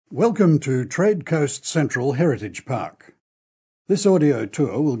Welcome to Trade Coast Central Heritage Park. This audio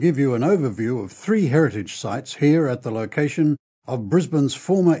tour will give you an overview of 3 heritage sites here at the location of Brisbane's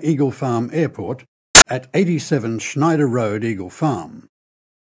former Eagle Farm Airport at 87 Schneider Road, Eagle Farm.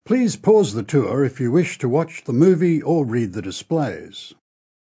 Please pause the tour if you wish to watch the movie or read the displays.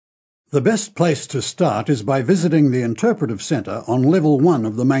 The best place to start is by visiting the Interpretive Centre on level 1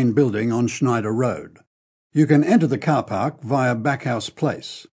 of the main building on Schneider Road. You can enter the car park via Backhouse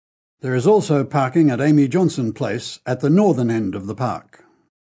Place. There is also parking at Amy Johnson Place at the northern end of the park.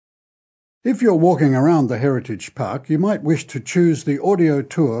 If you're walking around the Heritage Park, you might wish to choose the audio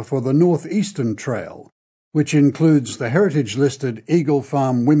tour for the Northeastern Trail, which includes the heritage-listed Eagle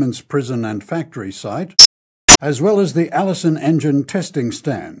Farm Women's Prison and Factory site, as well as the Allison Engine testing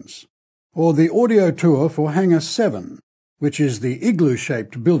stands, or the audio tour for Hangar 7, which is the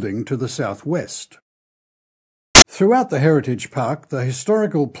igloo-shaped building to the southwest. Throughout the Heritage Park, the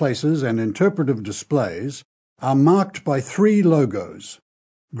historical places and interpretive displays are marked by 3 logos: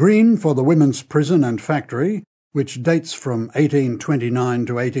 green for the Women's Prison and Factory, which dates from 1829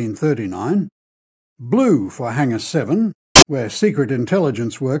 to 1839, blue for Hangar 7, where secret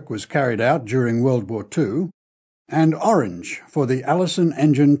intelligence work was carried out during World War II, and orange for the Allison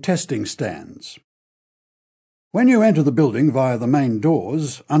Engine testing stands. When you enter the building via the main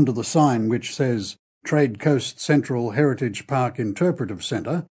doors, under the sign which says Trade Coast Central Heritage Park Interpretive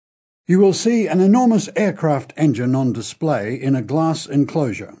Centre, you will see an enormous aircraft engine on display in a glass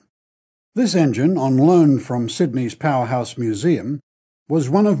enclosure. This engine, on loan from Sydney's Powerhouse Museum,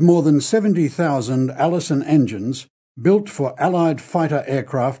 was one of more than 70,000 Allison engines built for Allied fighter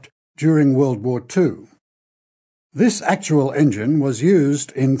aircraft during World War II. This actual engine was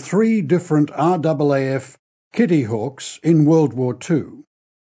used in 3 different RAAF Kitty Hawks in World War II.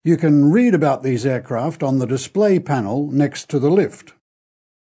 You can read about these aircraft on the display panel next to the lift.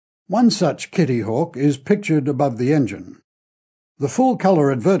 One such Kitty Hawk is pictured above the engine. The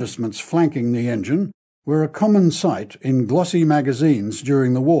full-colour advertisements flanking the engine were a common sight in glossy magazines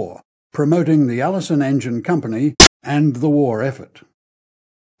during the war, promoting the Allison Engine Company and the war effort.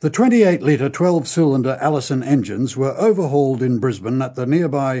 The 28-litre 12-cylinder Allison engines were overhauled in Brisbane at the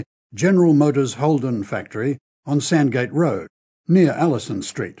nearby General Motors Holden factory on Sandgate Road, near Allison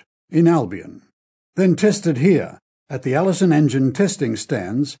Street, in Albion, then tested here at the Allison Engine testing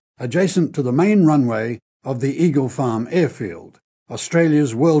stands adjacent to the main runway of the Eagle Farm Airfield,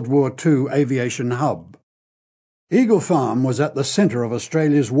 Australia's World War II aviation hub. Eagle Farm was at the centre of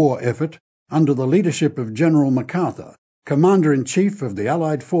Australia's war effort under the leadership of General MacArthur, Commander-in-Chief of the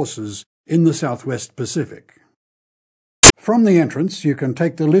Allied Forces in the Southwest Pacific. From the entrance you can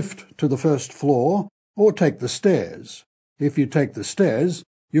take the lift to the first floor or take the stairs. If you take the stairs,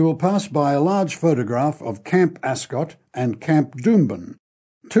 you will pass by a large photograph of Camp Ascot and Camp Doomben,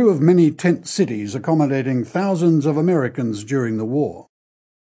 2 of many tent cities accommodating thousands of Americans during the war.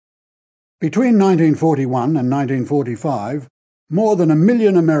 Between 1941 and 1945, more than 1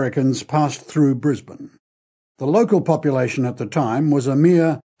 million Americans passed through Brisbane. The local population at the time was a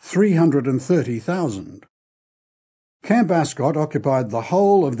mere 330,000. Camp Ascot occupied the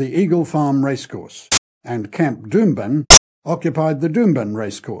whole of the Eagle Farm Racecourse, and Camp Doomben occupied the Doomben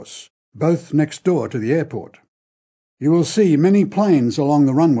Racecourse, both next door to the airport. You will see many planes along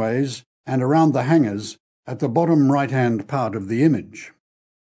the runways and around the hangars at the bottom right-hand part of the image.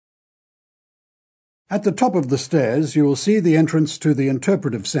 At the top of the stairs you will see the entrance to the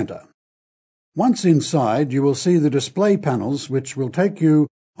Interpretive Centre. Once inside you will see the display panels which will take you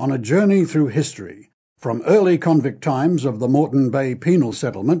on a journey through history, from early convict times of the Moreton Bay penal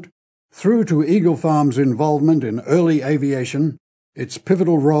settlement through to Eagle Farm's involvement in early aviation, its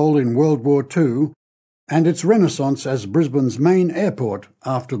pivotal role in World War II, and its renaissance as Brisbane's main airport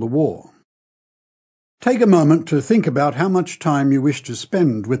after the war. Take a moment to think about how much time you wish to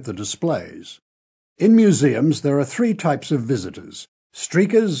spend with the displays. In museums there are 3 types of visitors: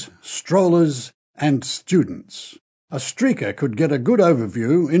 streakers, strollers, and students. A streaker could get a good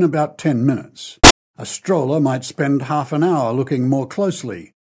overview in about 10 minutes. A stroller might spend half an hour looking more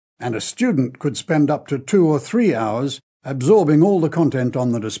closely, and a student could spend up to 2 or 3 hours absorbing all the content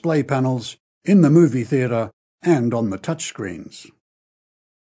on the display panels, in the movie theatre, and on the touchscreens.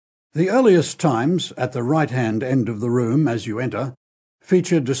 The earliest times, at the right-hand end of the room as you enter,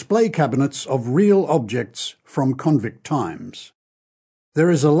 feature display cabinets of real objects from convict times.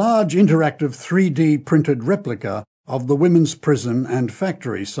 There is a large interactive 3D printed replica of the Women's Prison and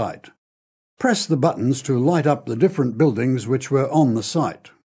Factory site. Press the buttons to light up the different buildings which were on the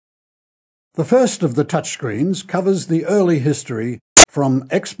site. The first of the touchscreens covers the early history from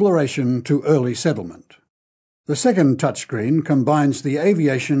exploration to early settlement. The second touchscreen combines the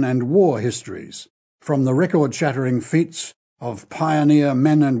aviation and war histories, from the record-shattering feats of pioneer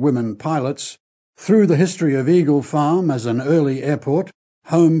men and women pilots, through the history of Eagle Farm as an early airport,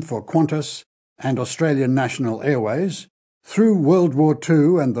 home for Qantas and Australian National Airways, through World War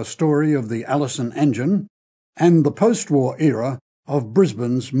II and the story of the Allison engine, and the post-war era of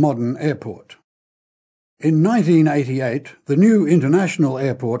Brisbane's modern airport. In 1988, the new international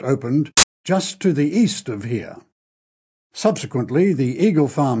airport opened just to the east of here. Subsequently, the Eagle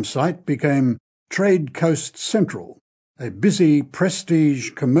Farm site became Trade Coast Central, a busy,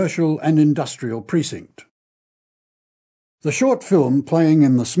 prestige commercial and industrial precinct. The short film playing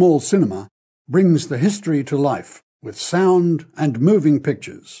in the small cinema brings the history to life with sound and moving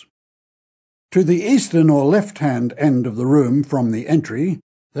pictures. To the eastern or left-hand end of the room from the entry,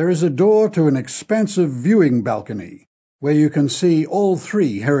 there is a door to an expansive viewing balcony where you can see all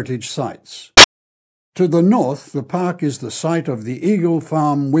three heritage sites. To the north, the park is the site of the Eagle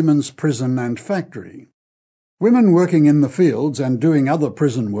Farm Women's Prison and Factory. Women working in the fields and doing other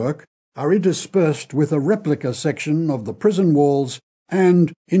prison work are interspersed with a replica section of the prison walls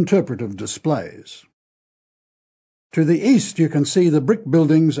and interpretive displays. To the east you can see the brick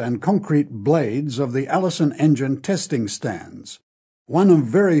buildings and concrete blades of the Allison engine testing stands, one of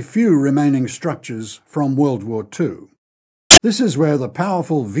very few remaining structures from World War II. This is where the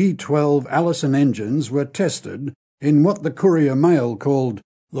powerful V12 Allison engines were tested in what the Courier Mail called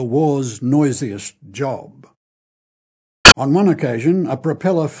the war's noisiest job. On one occasion, a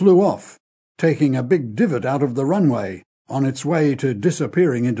propeller flew off, taking a big divot out of the runway on its way to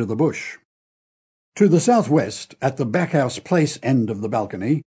disappearing into the bush. To the southwest, at the Backhouse Place end of the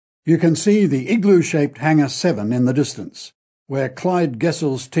balcony, you can see the igloo-shaped Hangar 7 in the distance, where Clyde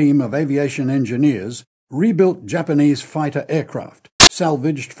Gessel's team of aviation engineers rebuilt Japanese fighter aircraft,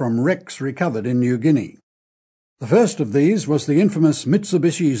 salvaged from wrecks recovered in New Guinea. The first of these was the infamous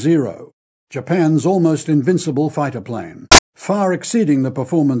Mitsubishi Zero, Japan's almost invincible fighter plane, far exceeding the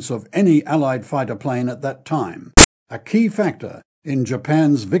performance of any Allied fighter plane at that time, a key factor in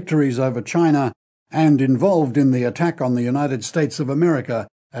Japan's victories over China and involved in the attack on the United States of America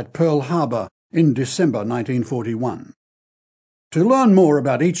at Pearl Harbor in December 1941. To learn more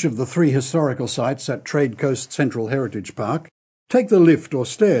about each of the three historical sites at Trade Coast Central Heritage Park, take the lift or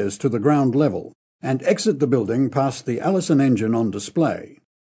stairs to the ground level and exit the building past the Allison engine on display.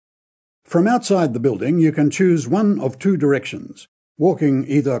 From outside the building you can choose one of two directions, walking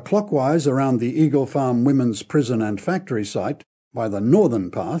either clockwise around the Eagle Farm Women's Prison and Factory site by the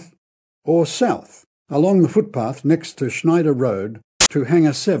northern path, or south along the footpath next to Schneider Road to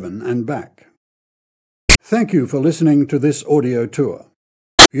Hangar 7 and back. Thank you for listening to this audio tour.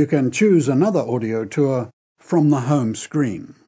 You can choose another audio tour from the home screen.